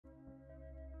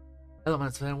Hello, my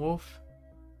name's Wolf.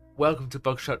 Welcome to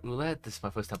Buckshot Roulette. This is my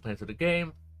first time playing through the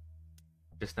game.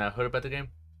 Just now heard about the game.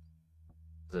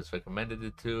 I was recommended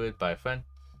it to it by a friend.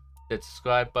 Hit the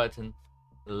subscribe button,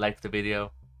 like the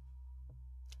video.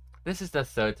 This is the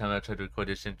third time I tried to record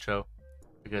this intro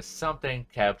because something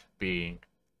kept being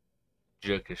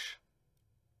jerkish.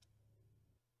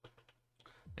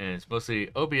 And it's mostly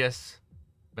OBS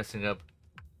messing up,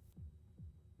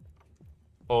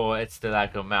 or it's the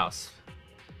lack of mouse.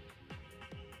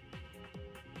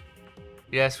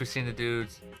 Yes, we've seen the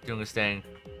dudes doing his thing.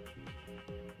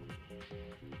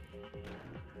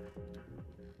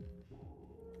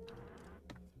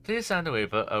 Please sign the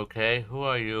waiver. Okay, who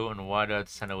are you and why do I have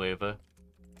to sign a waiver?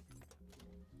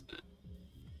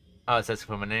 Oh, it says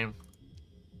for my name.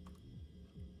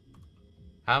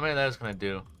 How many letters can I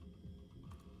do?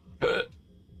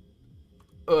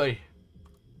 Oi.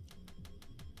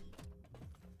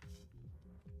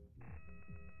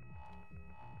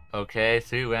 Okay,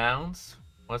 3 rounds.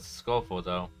 What's the score for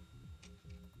though?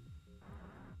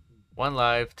 1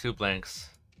 live, 2 blanks.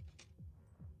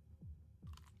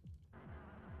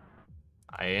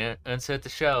 I insert the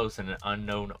shells in an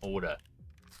unknown order.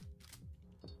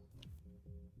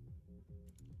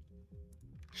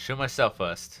 Shoot myself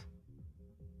first.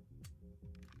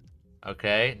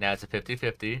 Okay, now it's a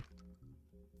 50-50.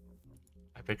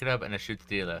 I pick it up and I shoot the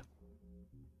dealer.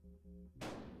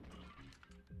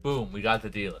 Boom, we got the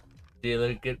dealer.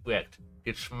 Dealer, get wrecked.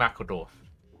 Get schmackled off.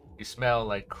 You smell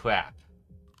like crap.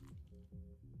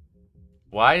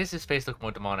 Why does his face look more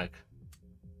demonic?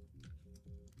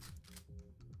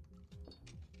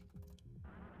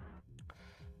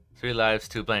 Three lives,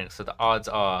 2 blanks, so the odds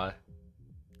are...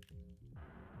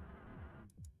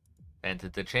 Enter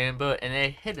the chamber in a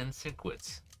hidden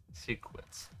sequence.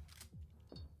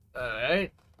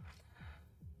 Alright.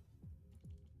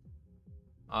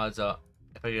 Odds are...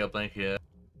 If I get a blank here...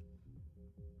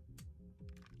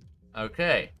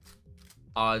 Okay.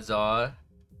 Odds are...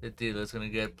 The dealer's gonna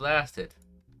get blasted.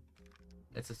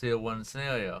 It's a 3-1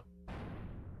 scenario.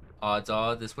 Odds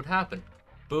are this would happen.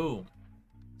 Boom.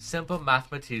 Simple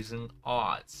mathematician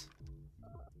odds.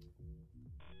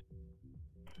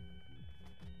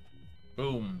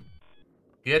 Boom.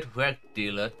 Get wrecked,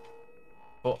 dealer.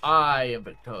 For I am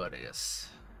victorious.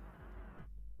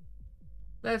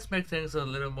 Let's make things a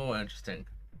little more interesting.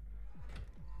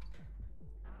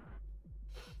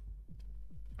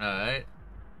 Alright.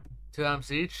 2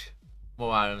 items each.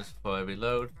 More items for every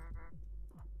load.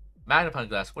 Magnifying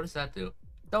glass. What does that do?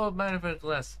 Double magnifying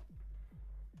glass.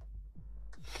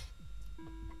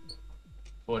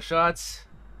 4 shots.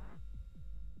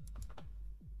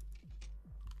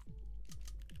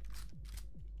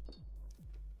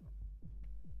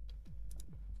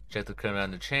 Check the current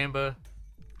around the chamber.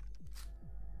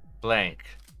 Blank.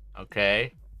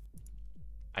 Okay.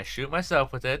 I shoot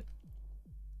myself with it.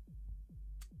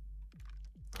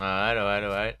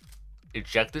 Alright.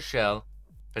 Eject the shell.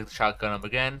 Pick the shotgun up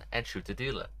again and shoot the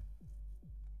dealer.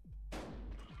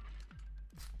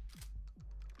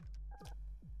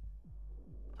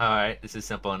 Alright, this is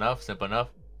simple enough.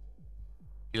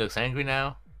 He looks angry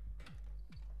now.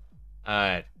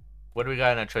 Alright. What do we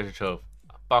got in our treasure trove?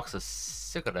 A box of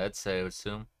cigarettes, I would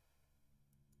assume.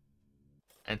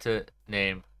 Enter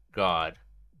name God.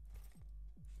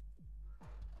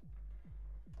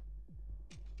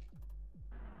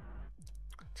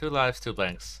 Two lives, 2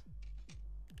 blanks.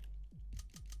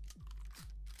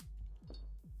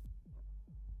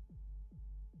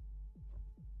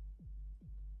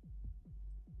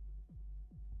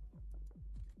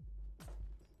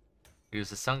 Use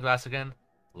the sunglass again.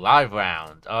 Live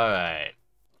round. Alright.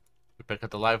 We pick up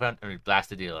the live round and we blast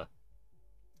the dealer.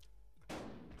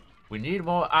 We need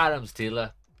more items,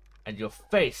 dealer. And your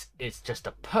face is just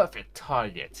a perfect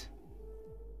target.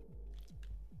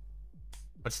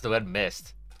 What's the red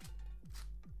mist?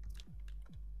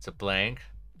 It's a blank.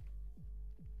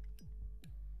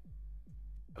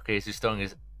 Okay, is he restoring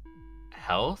his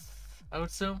health, I would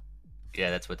assume? Yeah,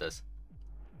 that's what it does.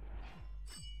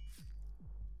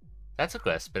 That's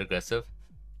aggressive, bit aggressive.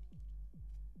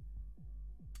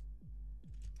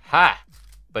 Ha!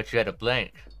 But you had a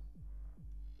blank.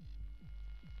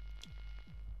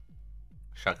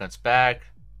 Shotgun's back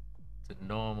to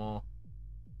normal.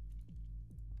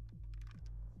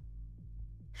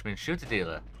 Which means shoot the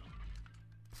dealer.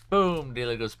 Boom!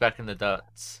 Dealer goes back in the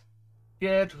dots.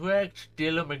 Get wrecked,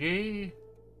 Dealer McGee.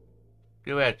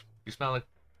 Get wrecked. You smell like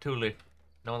Thule.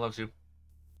 No one loves you.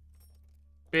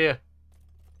 Beer.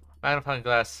 Magnifying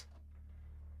glass.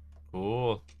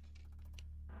 Cool.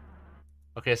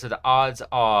 Okay, so the odds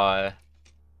are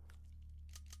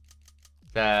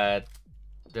that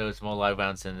there's more live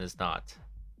rounds than there's not.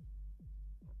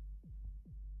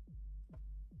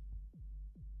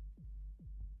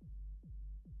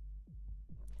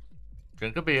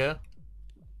 Drink a beer.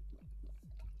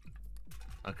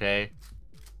 Okay.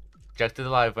 Check to the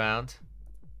live round.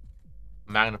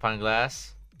 Magnifying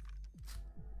glass.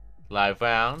 Live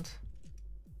round.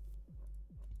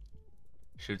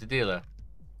 Shoot the dealer.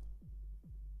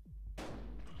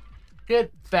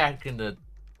 Get back in the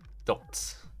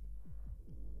dots.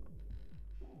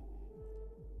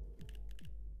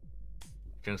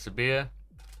 Drinks a beer.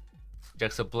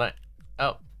 Checks a blank.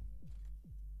 Oh.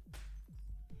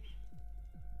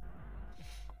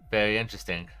 Very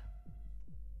interesting.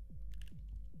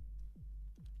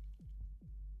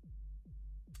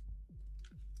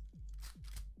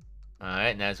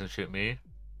 Alright, now he's gonna shoot me.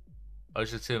 Oh,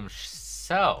 he's gonna shoot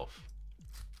himself.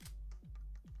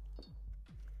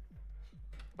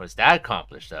 What does that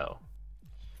accomplish, though?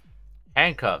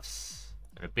 Handcuffs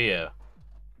and a beer.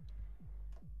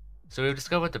 So we've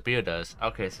discovered what the beer does.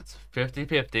 Okay, so it's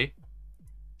 50-50.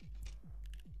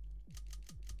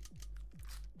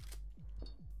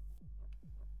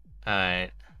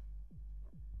 Alright.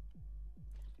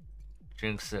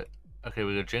 Drinks it. Okay,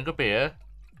 we're gonna drink a beer.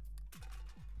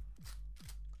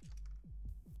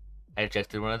 I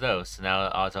ejected one of those, so now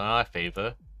the odds are in our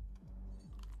favor.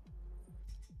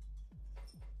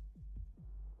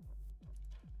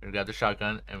 We're gonna grab the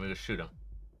shotgun and we're gonna shoot him.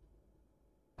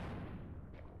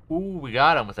 Ooh, we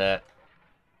got him with that.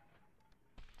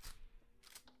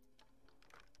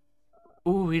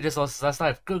 Ooh, he just lost his last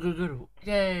life. Good, good, good.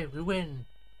 Yay, we win.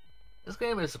 This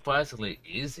game is surprisingly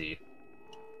easy.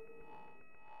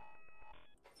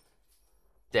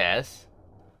 Death.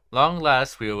 Long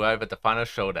last, we arrive at the final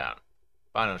showdown.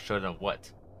 Final showdown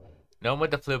what? No more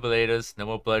defibrillators, no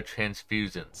more blood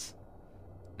transfusions.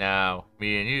 Now,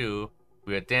 me and you,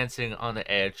 we are dancing on the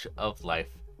edge of life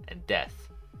and death.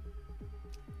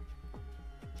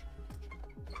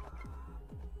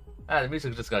 Ah, the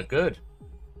music just got good.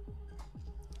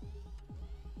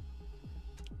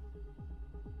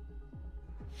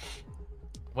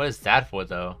 What is that for,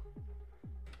 though?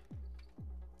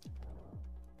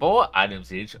 4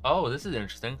 items each. Oh, this is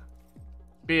interesting.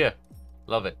 Beer.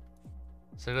 Love it.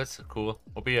 Cigarettes, cool.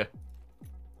 More beer.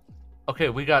 Okay,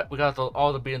 we got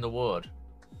all the beer in the world.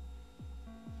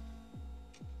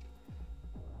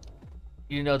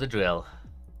 You know the drill.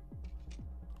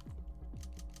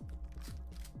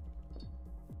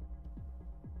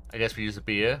 I guess we use the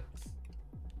beer.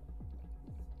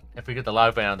 If we get the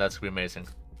live round, that's gonna be amazing.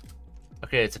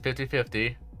 Okay, it's a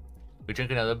 50-50. We drink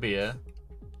another beer.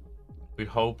 We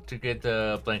hope to get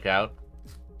the blink out.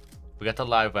 We got the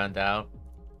live round out.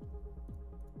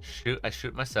 I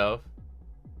shoot myself.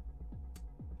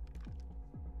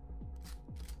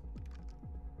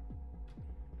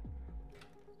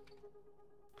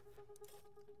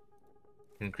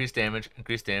 Increase damage,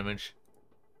 increase damage,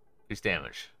 increase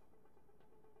damage.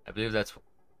 I believe that's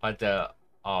what the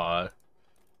are.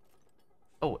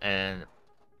 Oh, and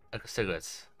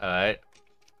cigarettes. Alright.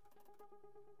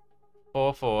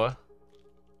 4-4.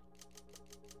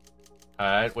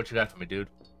 Alright, what you got for me, dude?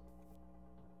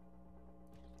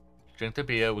 Drink the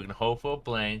beer. We can hope for a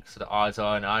blank, so the odds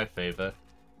are in our favor.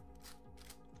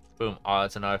 Boom,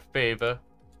 odds in our favor.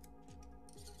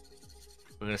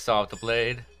 We're gonna solve the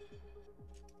blade.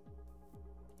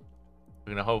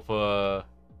 We're gonna hope for...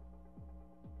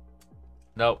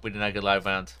 Nope, we did not get live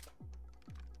round.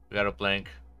 We got a blank.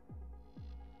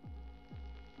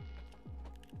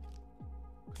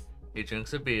 He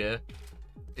drinks a beer.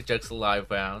 Ejects a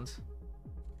live round.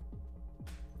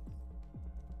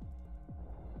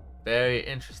 Very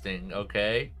interesting,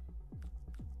 okay.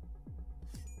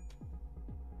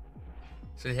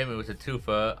 So he hit me with a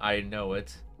twofer, I know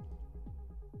it.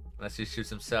 Unless he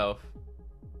shoots himself.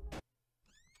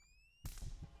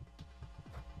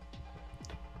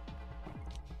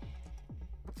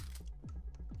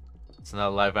 It's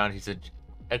another live round, he's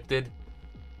ejected.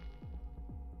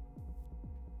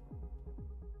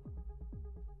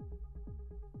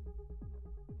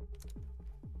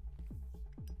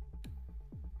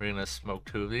 We're gonna smoke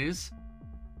 2 of these.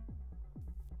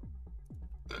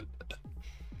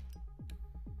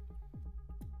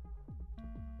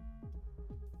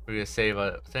 We're gonna save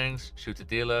our things, shoot the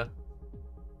dealer.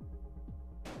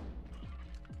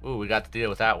 Ooh, we got the deal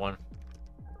with that one.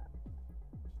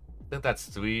 I think that's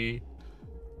 3.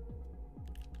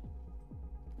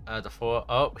 The 4.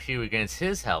 Oh, he regains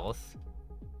his health.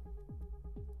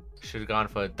 Should have gone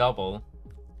for a double.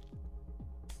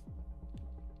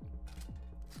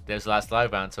 There's the last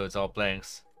live round, so it's all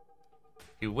blanks.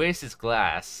 He wastes his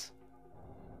glass.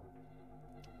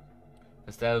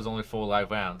 Because that was only 4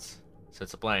 live rounds. So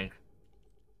it's a blank.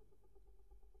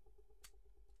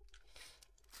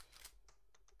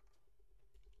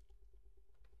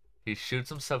 He shoots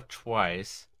himself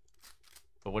twice.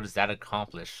 But what does that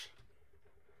accomplish?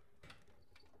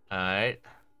 Alright.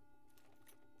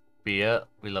 Beer.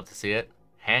 We love to see it.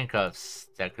 Handcuffs.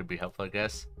 That could be helpful, I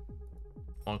guess.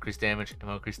 More increased damage and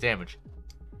more increased damage.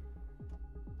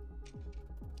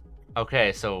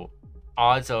 Okay, so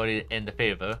odds already in the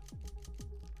favor.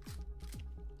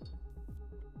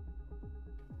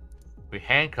 We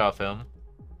handcuff him.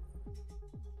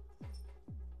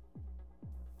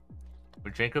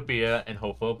 We drink a beer and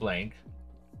hope for a blank.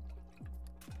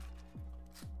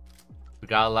 We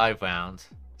got a live round,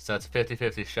 so it's a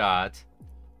 50-50 shot.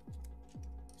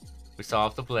 We saw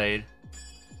off the blade.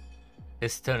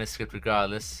 His turn is skipped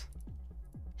regardless.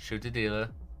 Shoot the dealer.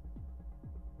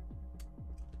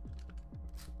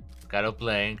 Got a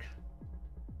blank.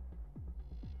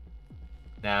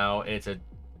 Now it's a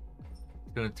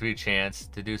 2 in 3 chance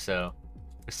to do so.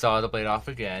 We saw the blade off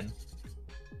again.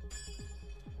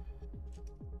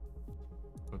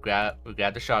 We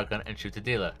grab the shotgun and shoot the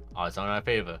dealer. Odds on our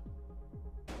favor.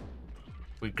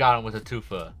 We got him with a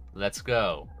twofer. Let's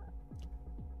go.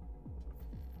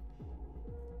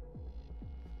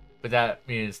 But that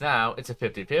means now it's a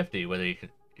 50-50 whether you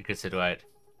consider it.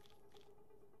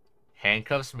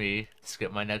 Handcuffs me to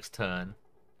skip my next turn.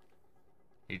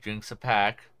 He drinks a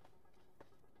pack.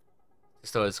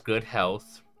 So it's good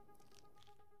health.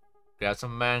 Grab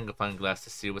some magnifying glass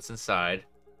to see what's inside.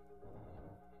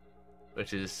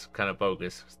 Which is kind of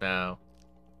bogus. Now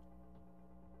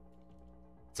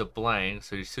it's a blank,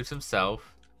 so he shoots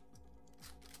himself.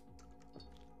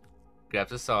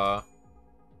 Grabs a saw.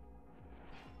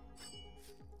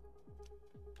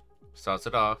 Starts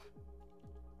it off.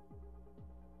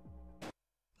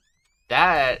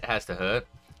 That has to hurt.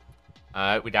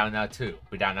 Alright, we're down now 2.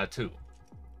 We're down now 2.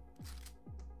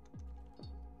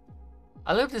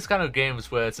 I love this kind of games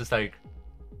where it's just like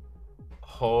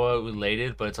horror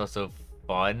related, but it's also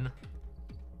fun.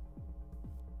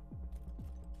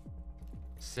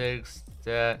 6,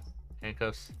 that,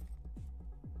 handcuffs.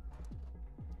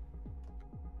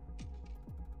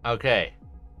 Okay,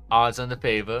 odds on the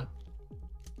favor.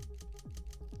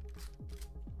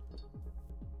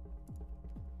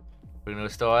 We're gonna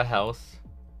restore our health.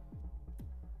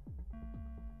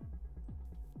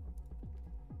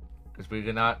 Because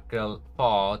we're not gonna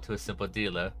fall to a simple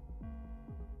dealer.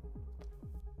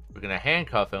 We're gonna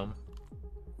handcuff him.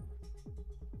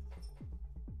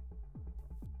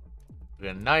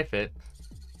 We're gonna knife it.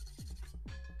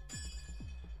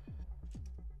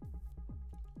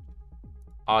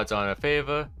 Odds on our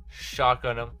favor.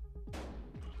 Shotgun him.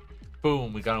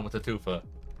 Boom, we got him with a twofer.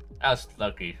 That's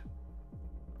lucky.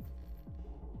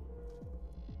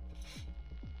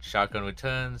 Shotgun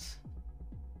returns.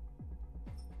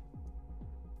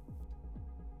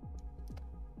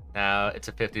 Now it's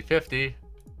a 50-50.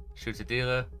 Shoots the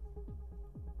dealer.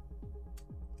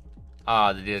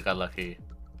 Ah, the dealer got lucky.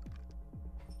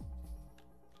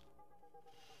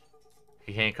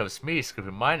 He handcuffs me,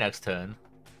 skipping my next turn.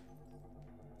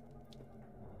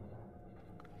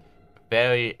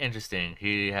 Very interesting.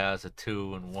 He has a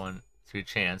 2 and 1, 3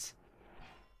 chance.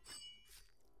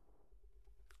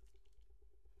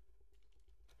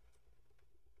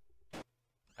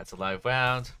 That's a live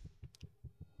round.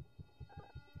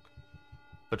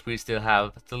 But we still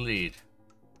have the lead.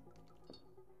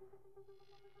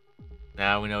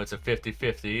 Now we know it's a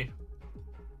 50-50.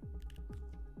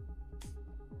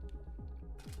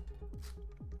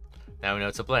 Now we know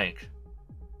it's a blank.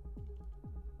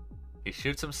 He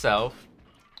shoots himself.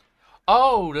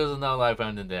 Oh, there's another live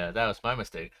round in there. That was my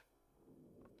mistake.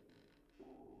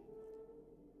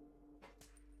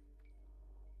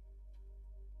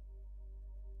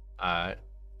 Alright.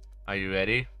 Are you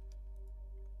ready?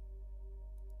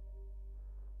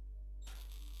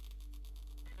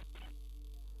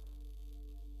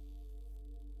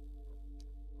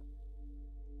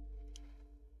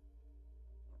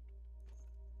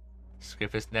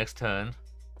 Skip his next turn.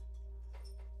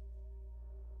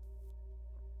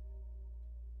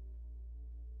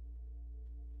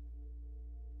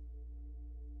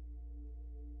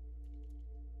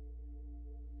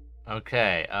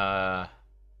 Okay,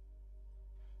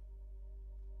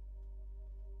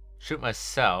 shoot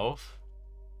myself.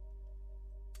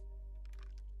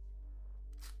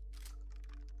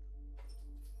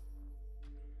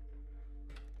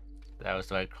 That was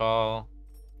the right call.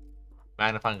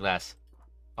 Magnifying glass.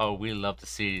 Oh, we love to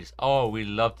see it. Oh, we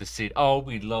love to see it. Oh,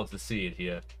 we love to see it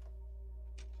here.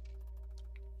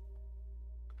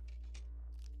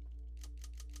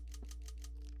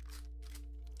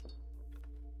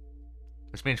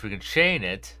 Which means we can chain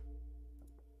it.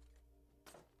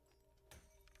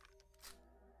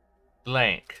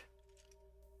 Blank.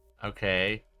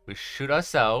 Okay. We shoot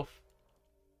ourselves.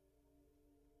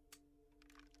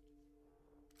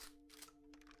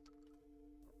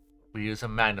 We use a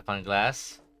magnifying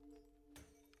glass.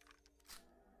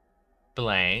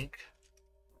 Blank.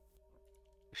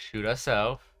 We shoot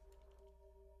ourselves.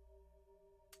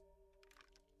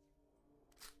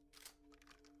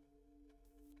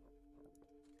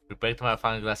 We break the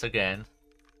magnifying glass again.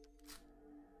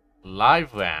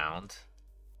 Live round.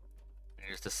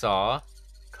 Use the saw.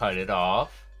 Cut it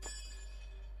off.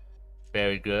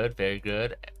 Very good, very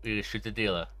good. We just shoot the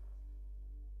dealer.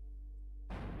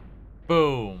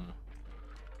 Boom.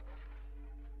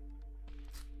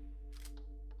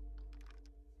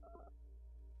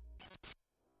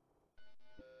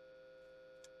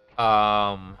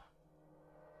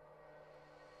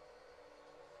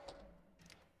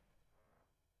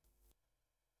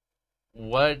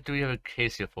 What do we have a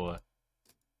case here for?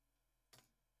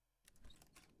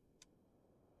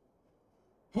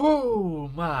 Oh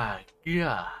my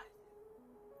god.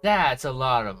 That's a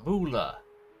lot of moolah.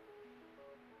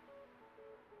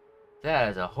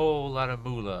 That is a whole lot of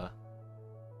moolah.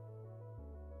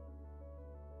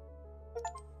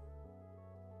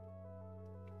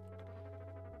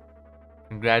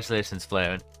 Congratulations,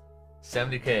 Flarin.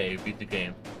 70k, beat the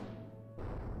game.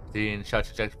 Dean, shots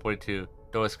ejected 42,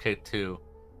 doors kicked 2,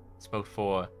 smoked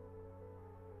 4.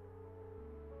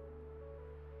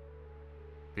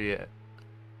 Beer,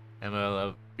 ml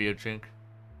of beer drink.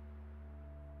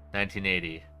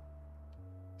 1980.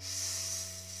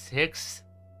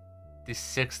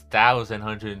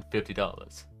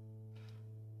 $66,150.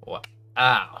 Wow.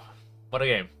 Ow. What a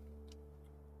game.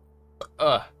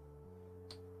 I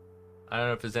don't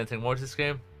know if there's anything more to this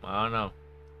game. I don't know.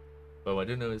 But what I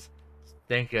do know is,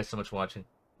 thank you guys so much for watching.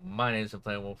 My name is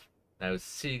Playing Wolf, and I will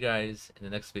see you guys in the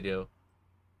next video.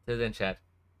 Till then, chat.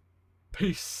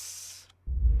 Peace.